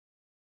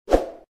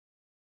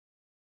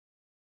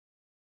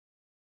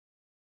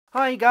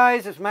Hi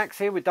guys, it's Max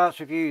here with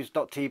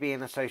dartsreviews.tv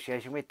in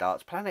association with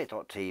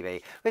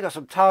dartsplanet.tv. We've got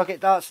some target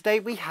darts today.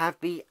 We have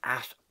the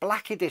Asp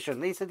Black Edition.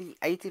 These are the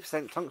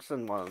 80%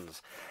 tungsten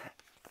ones.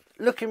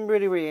 Looking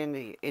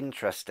really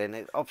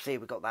interesting. Obviously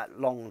we've got that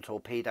long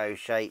torpedo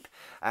shape,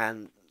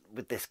 and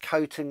with this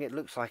coating it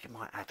looks like it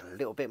might add a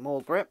little bit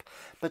more grip.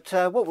 But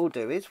what we'll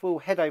do is we'll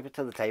head over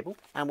to the table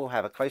and we'll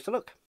have a closer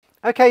look.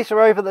 Okay, so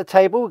over at the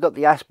table we've got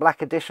the Asp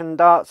Black Edition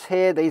darts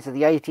here. These are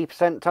the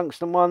 80%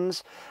 tungsten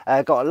ones.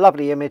 Got a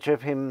lovely image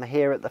of him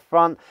here at the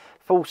front.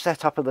 Full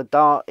setup of the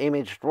dart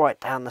imaged right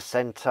down the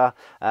centre.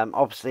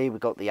 Obviously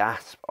we've got the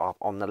Asp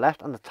on the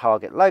left and the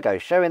target logo.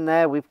 Showing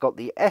there we've got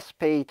the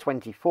SP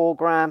 24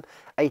 gram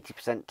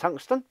 80%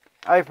 tungsten.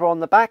 Over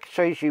on the back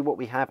shows you what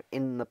we have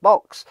in the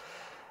box.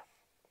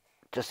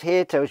 Just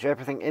here tells you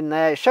everything in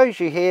there. It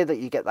shows you here that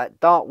you get that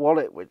dart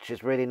wallet, which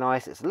is really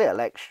nice. It's a little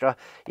extra.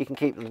 You can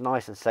keep them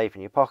nice and safe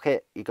in your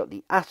pocket. You've got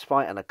the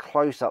Aspite and a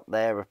close-up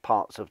there of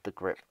parts of the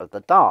grip of the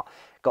dart.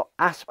 Got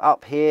Asp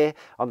up here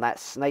on that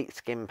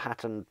snakeskin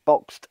pattern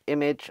boxed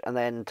image, and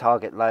then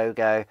target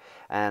logo,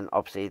 and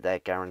obviously their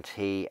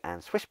guarantee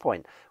and Swiss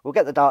point. We'll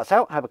get the darts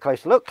out, have a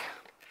closer look.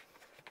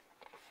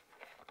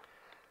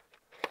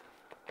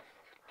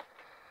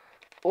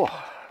 Oh,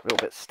 a little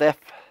bit stiff.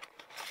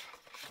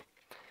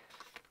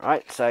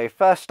 Right, so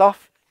first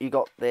off, you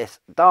got this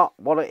dart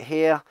wallet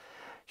here.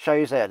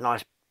 Shows a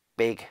nice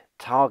big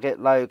target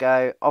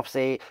logo.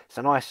 Obviously, it's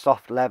a nice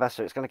soft leather,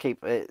 so it's going to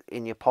keep it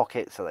in your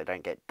pocket so they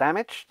don't get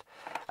damaged.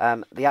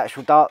 The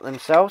actual dart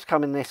themselves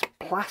come in this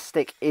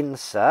plastic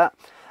insert.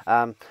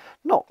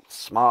 Not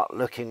smart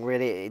looking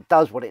really. It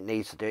does what it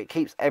needs to do. It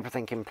keeps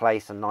everything in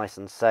place and nice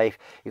and safe.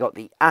 You got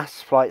the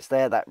Asp flights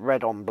there. That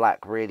red on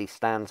black really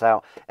stands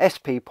out.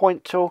 SP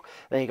point tool.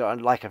 Then you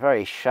got like a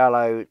very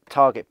shallow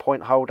target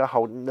point holder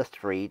holding the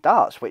 3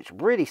 darts, which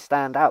really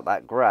stand out,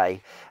 that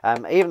grey.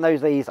 Even though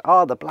these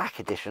are the Black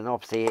Edition,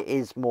 obviously it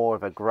is more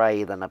of a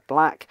grey than a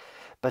black.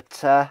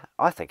 But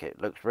I think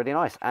it looks really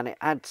nice, and it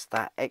adds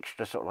that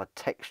extra sort of a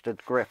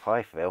textured grip,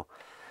 I feel.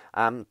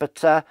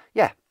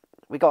 Yeah.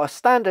 We got a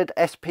standard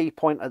SP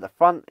point at the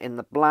front in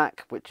the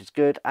black, which is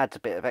good, adds a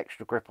bit of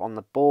extra grip on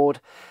the board.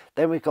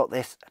 Then we've got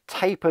this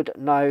tapered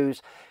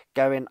nose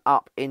going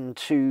up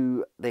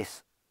into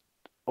this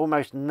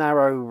almost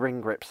narrow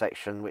ring grip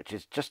section, which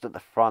is just at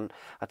the front.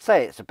 I'd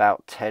say it's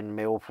about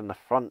 10mm from the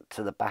front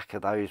to the back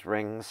of those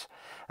rings.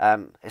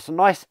 It's a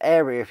nice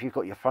area if you've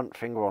got your front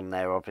finger on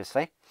there,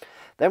 obviously.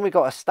 Then we've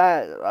got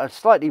a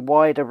slightly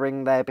wider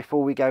ring there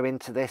before we go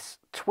into this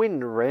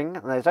twin ring.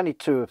 And there's only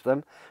 2 of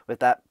them with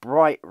that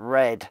bright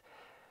red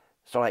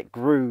sort of like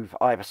groove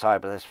either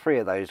side, but there's 3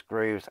 of those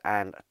grooves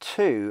and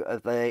 2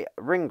 of the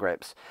ring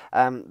grips.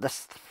 The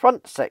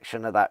front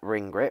section of that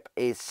ring grip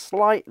is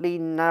slightly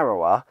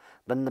narrower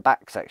than the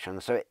back section,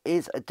 so it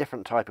is a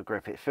different type of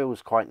grip. It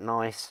feels quite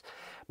nice.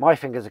 My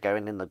fingers are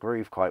going in the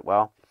groove quite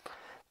well.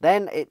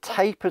 Then it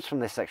tapers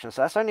from this section,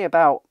 so that's only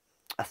about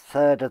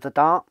 1/3 of the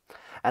dart.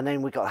 And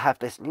then we've got to have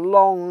this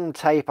long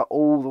taper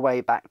all the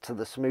way back to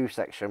the smooth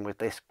section with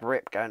this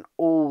grip going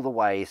all the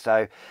way.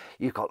 So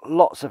you've got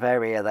lots of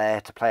area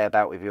there to play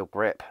about with your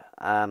grip.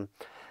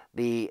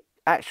 The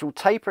actual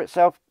taper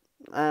itself,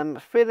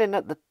 filling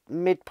at the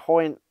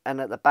midpoint and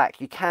at the back,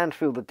 you can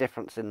feel the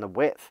difference in the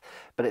width,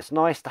 but it's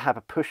nice to have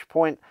a push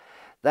point.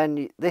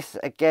 Then this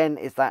again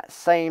is that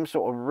same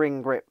sort of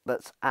ring grip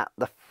that's at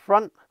the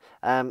front.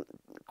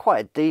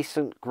 Quite a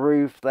decent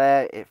groove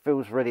there. It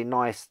feels really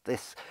nice.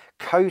 This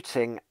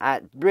coating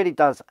really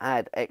does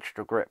add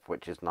extra grip,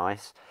 which is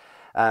nice.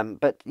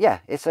 But yeah,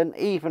 it's an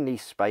evenly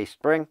spaced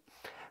ring.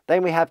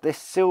 Then we have this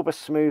silver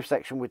smooth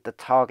section with the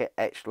target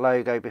etched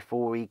logo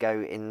before we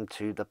go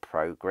into the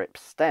Pro Grip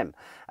stem.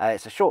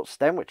 It's a short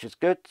stem, which is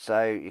good,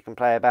 so you can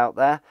play about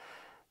there.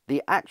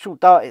 The actual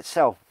dart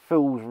itself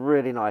feels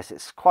really nice.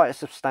 It's quite a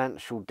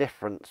substantial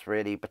difference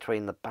really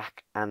between the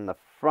back and the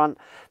front.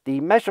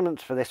 The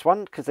measurements for this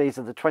one, because these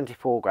are the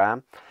 24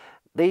 gram,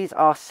 these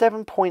are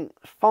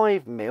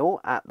 7.5mm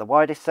at the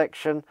widest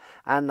section,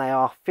 and they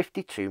are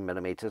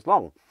 52mm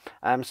long.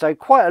 So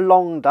quite a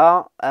long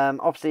dart.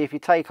 Obviously if you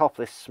take off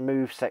this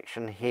smooth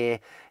section here,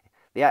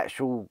 the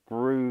actual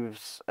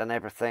grooves and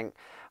everything,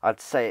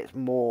 I'd say it's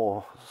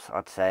more,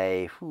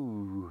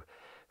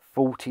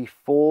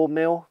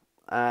 44mm.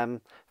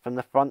 From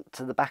the front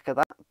to the back of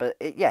that, but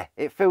yeah,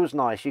 it feels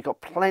nice. You've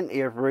got plenty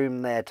of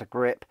room there to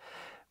grip.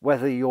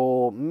 Whether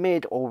you're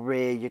mid or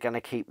rear, you're going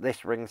to keep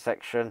this ring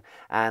section,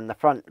 and the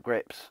front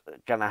grip's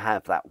going to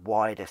have that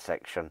wider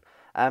section.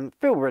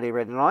 Feel really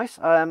nice.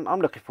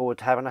 I'm looking forward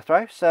to having a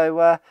throw,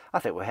 so I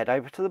think we'll head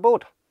over to the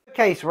board.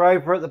 Okay, so we're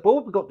over at the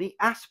board. We've got the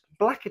Asp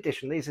Black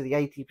Edition. These are the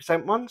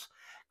 80% ones.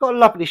 Got a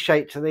lovely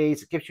shape to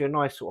these. It gives you a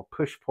nice sort of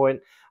push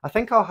point. I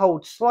think I'll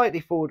hold slightly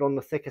forward on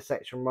the thicker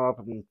section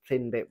rather than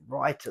thin bit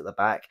right at the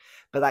back.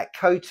 But that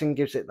coating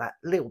gives it that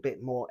little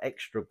bit more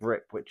extra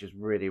grip, which is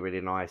really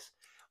nice.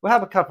 We'll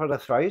have a couple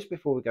of throws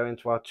before we go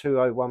into our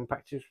 201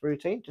 practice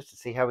routine, just to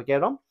see how we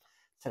get on.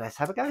 So let's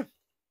have a go.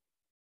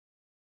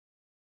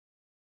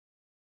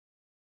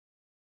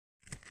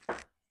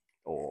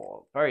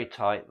 Oh, very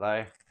tight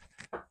though.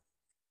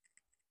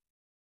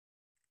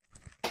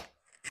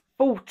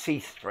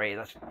 43.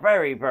 That's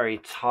very, very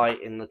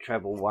tight in the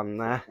treble one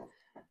there.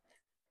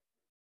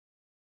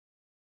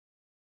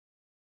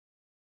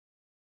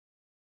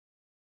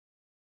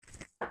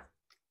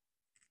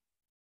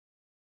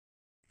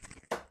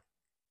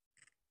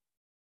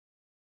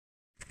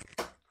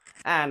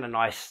 And a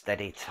nice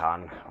steady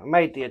ton. I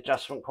made the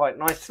adjustment quite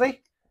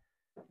nicely.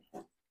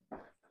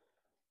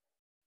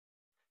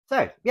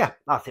 So, yeah,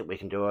 I think we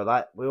can do all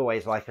that. We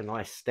always like a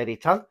nice steady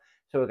ton.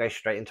 So we'll go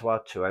straight into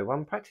our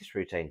 201 practice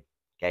routine.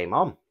 Game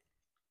on.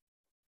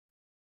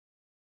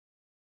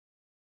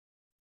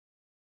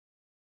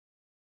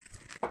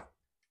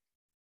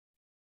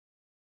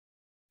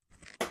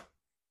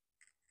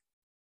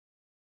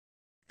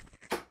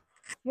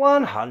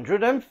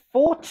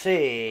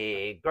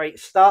 $140. Great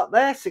start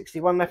there.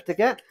 61 left to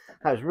get.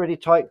 That was really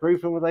tight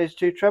grouping with those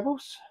two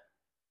trebles.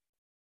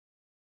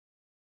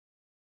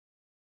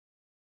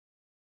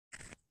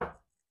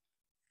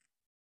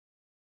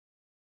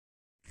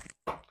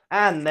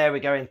 And there we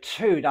go in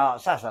 2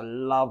 darts. That's a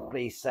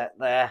lovely set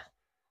there.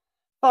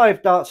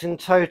 5 darts in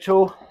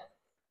total.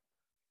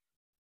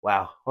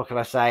 Well, what can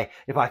I say?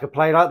 If I could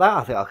play like that,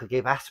 I think I could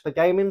give Asp a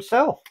game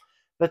himself.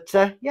 But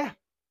yeah,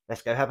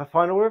 let's go have a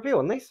final review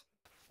on these.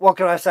 What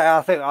can I say?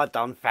 I think I've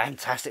done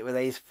fantastic with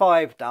these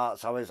 5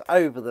 darts. I was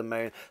over the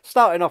moon.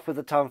 Starting off with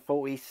the ton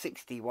 40,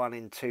 61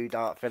 in 2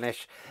 dart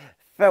finish.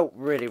 Felt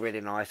really,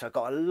 really nice. I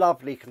got a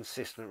lovely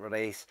consistent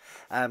release.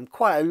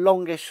 Quite a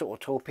longish sort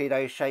of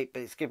torpedo shape,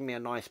 but it's given me a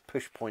nice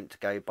push point to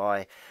go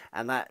by.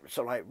 And that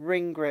sort of like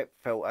ring grip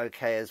felt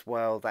okay as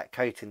well. That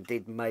coating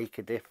did make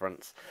a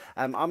difference.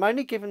 I'm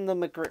only giving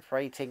them a grip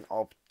rating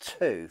of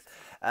 2.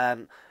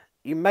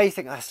 You may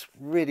think that's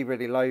really,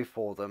 really low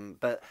for them,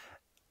 but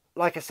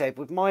like I said,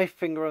 with my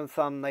finger and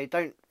thumb, they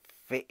don't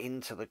fit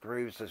into the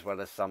grooves as well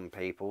as some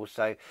people.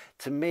 So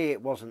to me,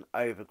 it wasn't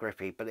over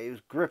grippy, but it was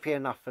grippy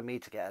enough for me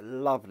to get a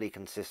lovely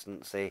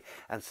consistency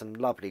and some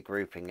lovely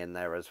grouping in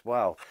there as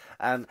well.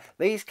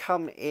 These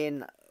come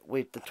in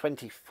with the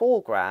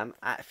 24 gram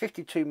at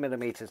 52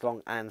 millimeters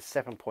long and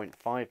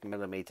 7.5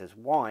 millimeters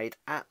wide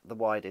at the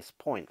widest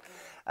point.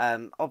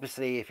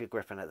 Obviously, if you're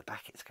gripping at the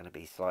back, it's going to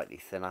be slightly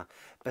thinner,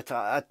 but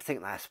I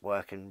think that's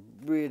working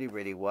really,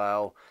 really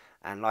well.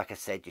 And like I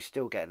said, you're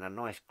still getting a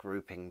nice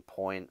grouping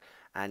point,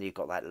 and you've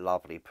got that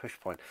lovely push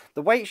point.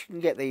 The weights you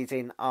can get these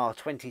in are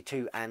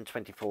 22 and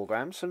 24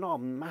 grams, so not a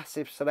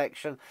massive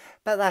selection,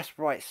 but that's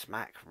right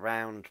smack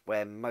round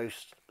where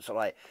most sort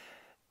of like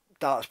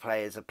darts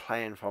players are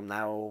playing from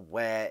now,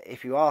 where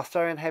if you are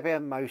throwing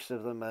heavier, most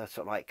of them are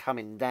sort of like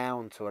coming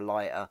down to a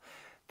lighter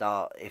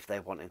dart if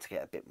they're wanting to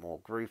get a bit more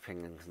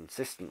grouping and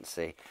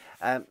consistency.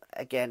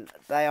 Again,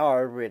 they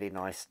are a really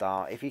nice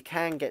dart. If you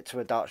can get to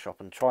a dart shop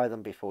and try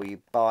them before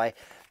you buy,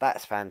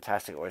 that's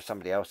fantastic, or if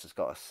somebody else has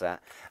got a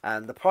set.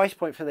 The price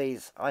point for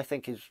these, I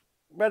think, is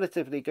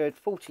relatively good,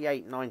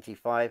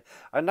 $48.95.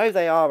 I know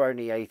they are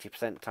only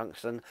 80%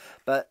 tungsten,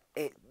 but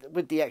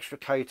with the extra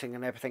coating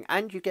and everything,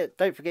 and you get,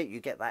 don't forget,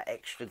 you get that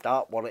extra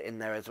dart wallet in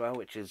there as well,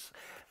 which is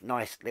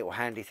nice little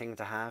handy thing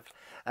to have.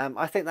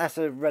 I think that's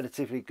a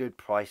relatively good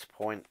price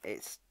point.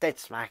 It's dead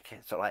smack,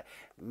 it's sort of like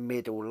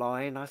middle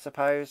line, I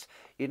suppose.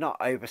 You're not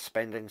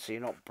overspending, so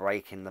you're not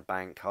breaking the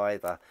bank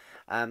either.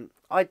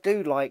 I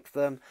do like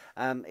them.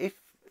 If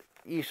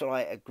you sort of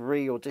like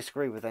agree or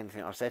disagree with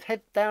anything I've said, head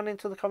down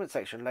into the comment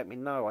section, let me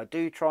know. I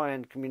do try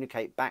and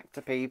communicate back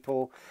to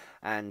people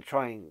and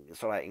try and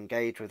sort of like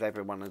engage with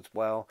everyone as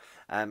well.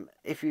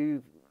 If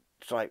you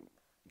sort of like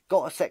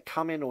got a set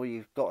coming, or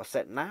you've got a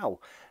set now,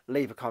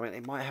 leave a comment.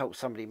 It might help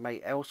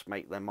somebody else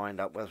make their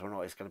mind up whether or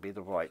not it's going to be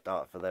the right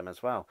dart for them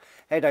as well.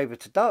 Head over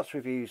to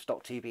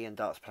dartsreviews.tv and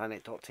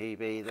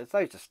dartsplanet.tv. There's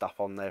loads of stuff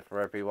on there for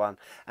everyone,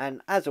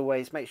 and as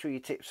always, make sure you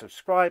tick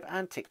subscribe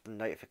and tick the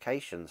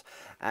notifications,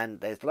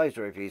 and there's loads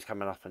of reviews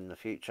coming up in the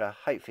future.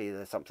 Hopefully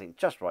there's something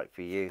just right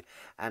for you,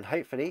 and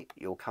hopefully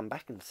you'll come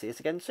back and see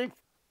us again soon.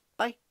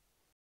 Bye.